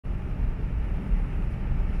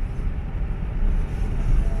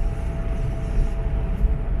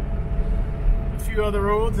few other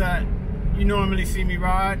roads that you normally see me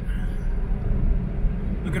ride.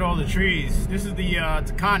 Look at all the trees. This is the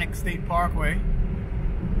Taconic State Parkway.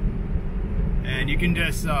 And you can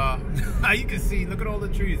just, you can see, look at all the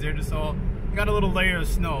trees. They're just all, got a little layer of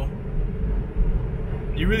snow.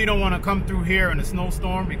 You really don't want to come through here in a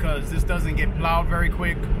snowstorm because this doesn't get plowed very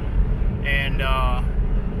quick. And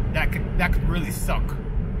that could really suck.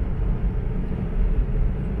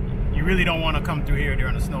 You really don't want to come through here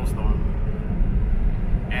during a snowstorm.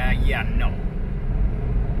 Yeah, no.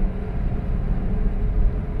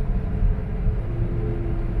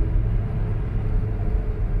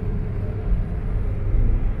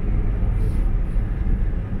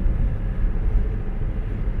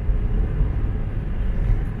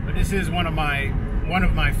 But this is one of my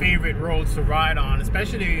favorite roads to ride on,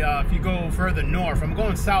 especially if you go further north. I'm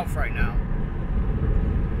going south right now.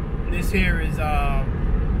 This here is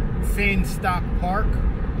Vstar Park.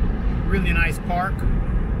 Really nice park.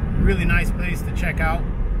 Really nice place to check out.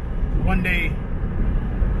 One day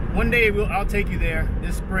I'll take you there.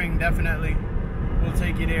 This spring, definitely, we'll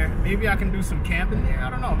take you there. Maybe I can do some camping there.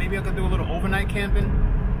 I don't know. Maybe I could do a little overnight camping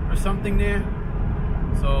or something there.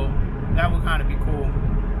 So that would kind of be cool.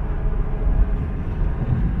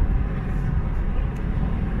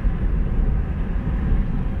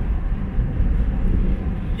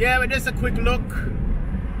 Yeah, but just a quick look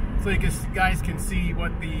so you guys can see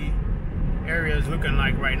what the area is looking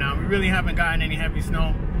like right now. We really haven't gotten any heavy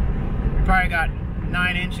snow. We probably got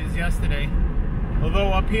 9 inches yesterday. Although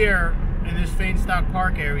up here in this Vstar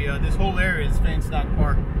Park area, this whole area is Vstar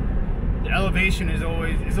Park. The elevation is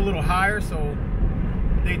a little higher, so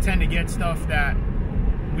they tend to get stuff that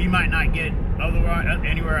we might not get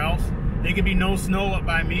anywhere else. There could be no snow up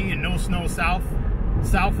by me and no snow south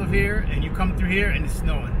of here, and you come through here and it's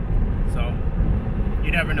snowing. So you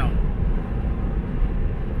never know.